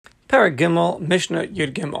Perek Gimel, Mishnah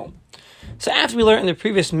Yud Gimel. So after we learned in the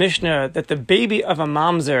previous Mishnah that the baby of a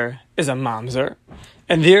mamzer is a mamzer,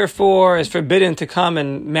 and therefore is forbidden to come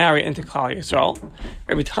and marry into Klal Yisrael,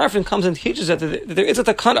 Rabbi Tarfon comes and teaches that there is a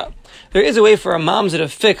takana. There is a way for a mamzer to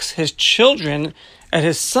fix his children, and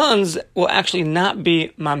his sons will actually not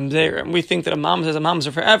be mamzerim. We think that a mamzer is a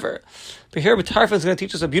mamzer forever. But here Rabbi Tarfon is going to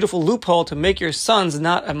teach us a beautiful loophole to make your sons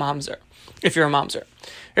not a mamzer, if you're a mamzer.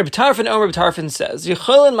 Rabbi Tarfon says, a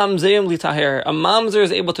mamzer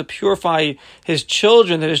is able to purify his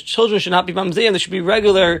children, that his children should not be mamzerim, they should be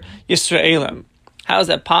regular Yisraelim. How is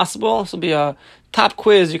that possible? This will be a top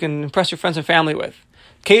quiz you can impress your friends and family with.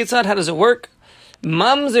 Ketzad, how does it work?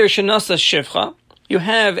 Mamzer shenasa shivcha. You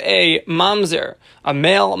have a mamzer, a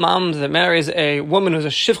male mamzer that marries a woman who's a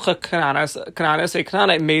shivcha kananis, a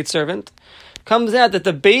Canaanite maidservant. Comes out that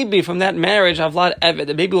the baby from that marriage, Avlad Eved,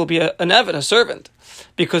 the baby will be an Eved, a servant,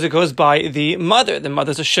 because it goes by the mother. The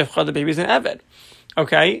mother's a shivcha, the baby's an Eved.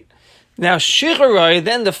 Okay? Now, Shicharoi,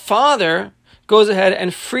 then the father goes ahead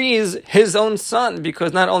and frees his own son,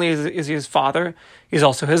 because not only is he his father, he's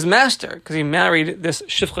also his master, because he married this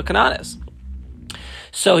shivcha kananis.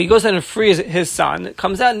 So he goes ahead and frees his son. It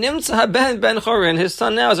comes out, Nimtza ben Chorin, his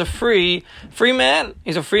son now is a free man.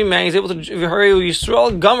 He's a free man. He's able to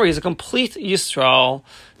Yisrael Gomer. He's a complete Yisrael.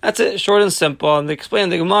 That's it, short and simple. And they explain in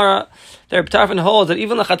the Gemara, their Tarfon holds that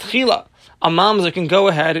even lechatchila, a mamzer can go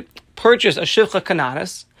ahead, purchase a shivcha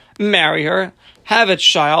kananis, marry her, have a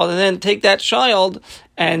child, and then take that child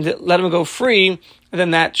and let him go free, and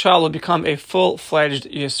then that child will become a full-fledged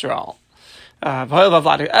Yisrael. Yeah,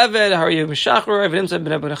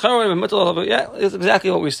 it's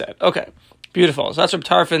exactly what we said. Okay, beautiful. So that's Reb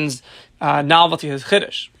Tarfon's novelty, his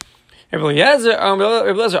chiddush. Reb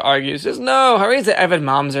Eliezer argues, says, no, Hari's an Eved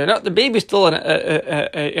mamzer. No, the baby's still a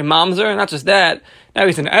mamzer, not just that. Now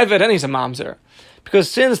he's an Eved and he's a mamzer.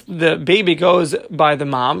 Because since the baby goes by the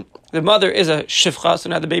mom, the mother is a shivcha,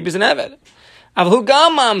 so now the baby's an Eved. Avhu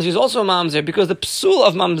gam mamzer is also a mamzer, because the psul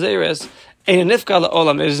of mamzeris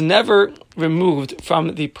is never removed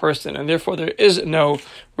from the person, and therefore there is no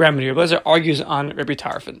remedy. Rabbi Eliezer argues on Rabbi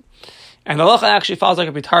Tarfon. And the halacha actually follows like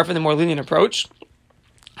Rabbi Tarfon, the more lenient approach.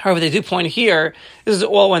 However, they do point here, this is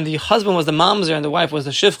all when the husband was the mamzer and the wife was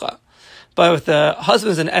the shivcha. But if the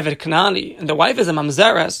husband is an Eved Kanani and the wife is a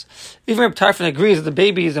mamzeres, even Rabbi Tarfon agrees that the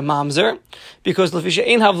baby is a mamzer, because if the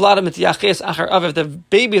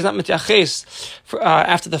baby is not mityaches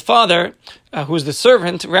after the father, who is the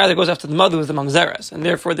servant, rather goes after the mother, who is the mamzeres, and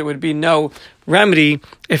therefore there would be no remedy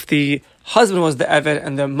if the husband was the Eved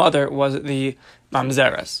and the mother was the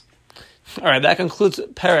mamzeres. All right, that concludes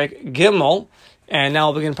Perek Gimel. And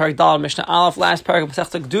now we'll begin Perek Daled, Mishnah Aleph, last Perek of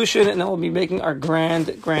Masechta Kedushin, and then we'll be making our grand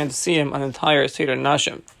siyum on the entire Seder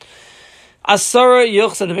Nashim. Asara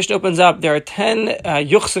Yuchsan, the Mishnah opens up, there are 10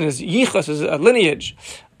 Yuchsan, Yichus is a lineage.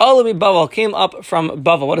 Alami Bavel came up from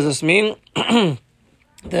Bavel. What does this mean?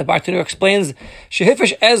 The Bartanur explains,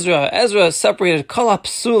 Shehifish Ezra separated Kol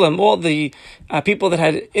HaPsulim, all the people that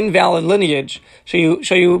had invalid lineage. Shayu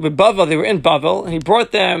Bavel, they were in Bavel, and he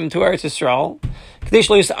brought them to Eretz Yisrael. They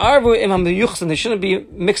shouldn't be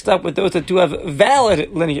mixed up with those that do have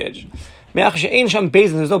valid lineage. There's no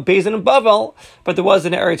Bezin in Bavel, but there was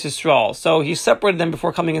in Eretz Yisrael. So he separated them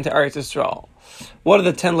before coming into Eretz Yisrael. What are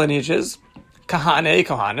the 10 lineages?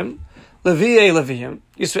 Kohanim, Levi'e, Leviim,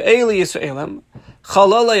 Yisraeli, Yisraelim,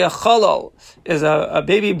 Chalala, Yachalal is a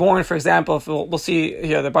baby born, for example, if we'll see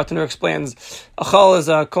here, the Bartanur explains, Achal is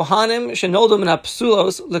a Kohanim, Shenoldu min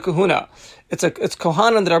HaPsulos LeKahuna. It's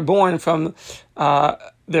Kohanim that are born from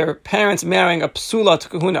their parents marrying a psula to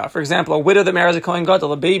kahuna. For example, a widow that marries a Kohen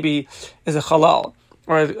Gadol, a baby is a halal.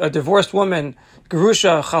 Or a divorced woman,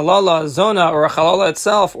 Gerusha, Halala, Zona, or a Halala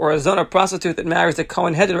itself, or a Zona prostitute that marries a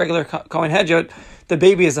Kohen Hedjot, regular Kohen Hedjot, the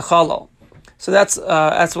baby is a halal. So that's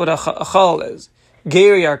what a halal is.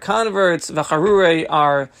 Geri are converts, Vacharure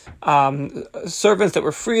are servants that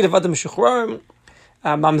were freed of Adam Shuchrorim.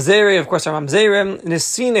 Mamzeri, of course, are Mamzerim.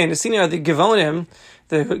 Nisine are the Givonim,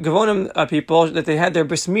 people, that they had their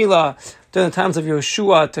bris milah during the times of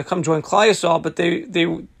Yeshua to come join Klal Yisrael, but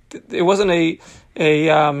it wasn't a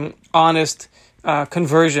honest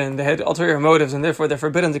conversion. They had ulterior motives, and therefore they're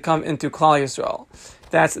forbidden to come into Klal Yisrael.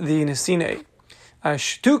 That's the Nisine.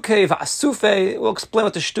 Shtuke v'asufe, we'll explain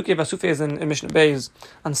what the Shtuke v'asufe is in Mishnah Beis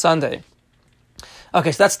on Sunday.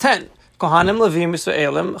 Okay, so that's 10. Kohanim, Levim,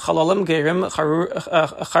 Yisraelim, Chalalim, Gerim,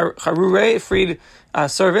 Charure, freed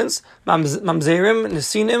servants, Mamzerim,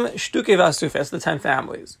 Nesinim, Shtuke v'asufe. That's the 10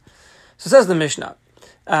 families. So says the Mishnah.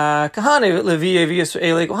 Kohanim, Levi,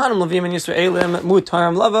 Yisraeli, Kohanim, Levim, and Yisraelim,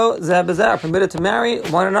 Mutarim, Lavo, Zeh, are permitted to marry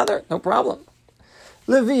one another, no problem.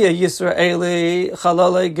 Levia Yisraeli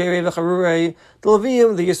Chalale Gerei v'Charurei. The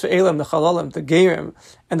Levium, the Yisraelim, the Chalalim, the Gerim,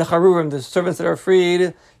 and the Charurim, the servants that are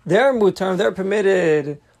freed, they're mutar, they're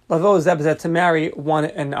permitted Lavo Zebzet to marry one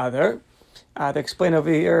another. They explain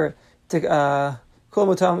over here. Yeah,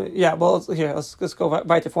 well, let's go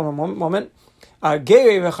right to for a moment.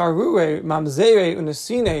 Gerei v'Charurei Mamzerei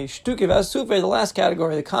Unasine Shtuki v'Asufe. The last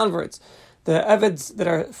category, the converts. The Eveds that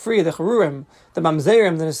are free, the Charurim, the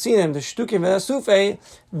Mamzerim, the Nasinim, the Shtukim, and the Sufe,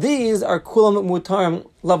 these are Kulam Mutarim,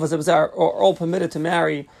 Lavas are all permitted to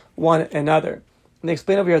marry one another. And they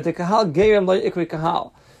explain over here, the Kahal Gerim Lo Ikri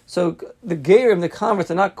Kahal. So the Gerim, the converts,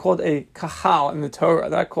 are not called a Kahal in the Torah,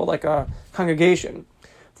 they're not called like a congregation.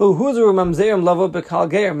 V'huzru Mamzerim Lavo Bekal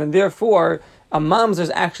Gerim, and therefore a Mamzer is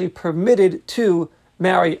actually permitted to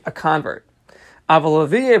marry a convert. But the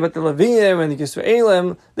Leviyim and the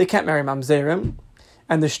Yisraelim, they can't marry Mamzerim.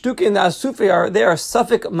 And the Shtuki and the Asufi they are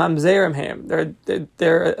Suffolk Mamzerim ham.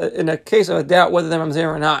 They're in a case of a doubt whether they're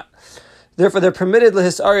Mamzerim or not. Therefore, they're permitted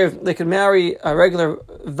Lehisariv, they can marry a regular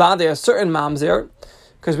Vade, a certain Mamzer,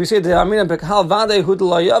 because we say the Amina Bekal Vade Hud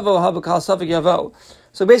La Yavo, Ha Bekal Suffolk Yavo.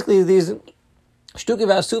 So basically, these Shtuki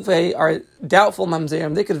and Asufi are doubtful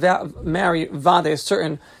Mamzerim. They could marry Vade, a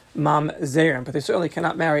certain Mamzerim, but they certainly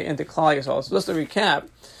cannot marry into Klal Yisrael. So just to recap,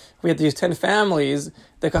 we had these 10 families.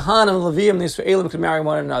 The Kahanim, Levim, and the Yisraelim could marry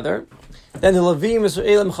one another. Then the Levim,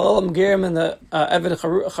 Yisraelim, Chalalim, Gerim, and the Eved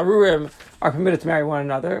Charurim are permitted to marry one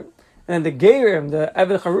another. And then the Gerim, the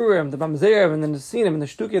Eved Charurim, the Mamzerim, and the Nasinim, and the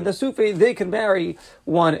Shtuki, and the Sufi, they can marry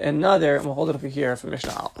one another. And we'll hold it over here for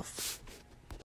Mishnah Aleph.